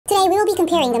Today we will be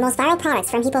comparing the most viral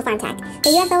products from Hippofarmtech,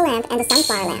 the UFO lamp and the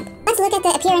sunflower lamp. Let's look at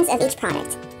the appearance of each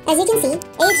product. As you can see,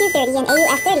 AUQ30 and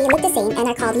AUF30 look the same and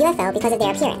are called UFO because of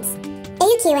their appearance.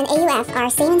 AUQ and AUF are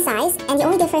same in size, and the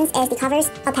only difference is the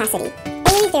cover's opacity.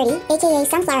 AUE30, aka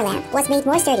sunflower lamp, was made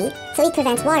more sturdy, so it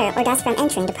prevents water or dust from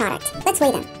entering the product. Let's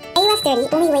weigh them.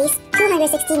 AUF30 only weighs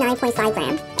 269.5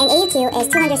 grams, and AUQ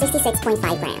is 266.5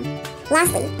 grams.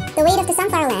 Lastly, the weight of the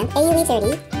sunflower lamp,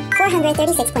 AUE30,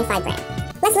 436.5 grams.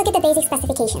 Let's look at the basic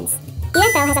specifications.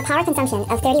 UFO has a power consumption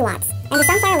of 30 watts, and the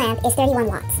sunflower lamp is 31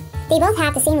 watts. They both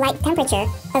have the same light temperature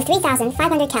of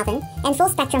 3500 Kelvin and full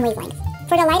spectrum wavelength.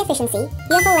 For the light efficiency,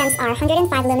 UFO lamps are 105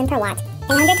 lumen per watt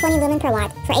and 120 lumen per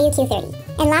watt for AUQ30.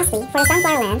 And lastly, for the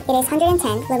sunflower lamp, it is 110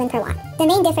 lumen per watt. The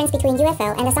main difference between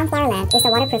UFO and the sunflower lamp is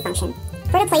the waterproof function.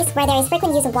 For the place where there is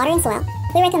frequent use of water and soil,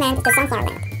 we recommend the sunflower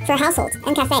lamp. For households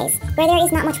and cafes, where there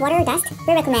is not much water or dust,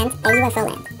 we recommend a UFO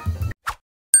lamp.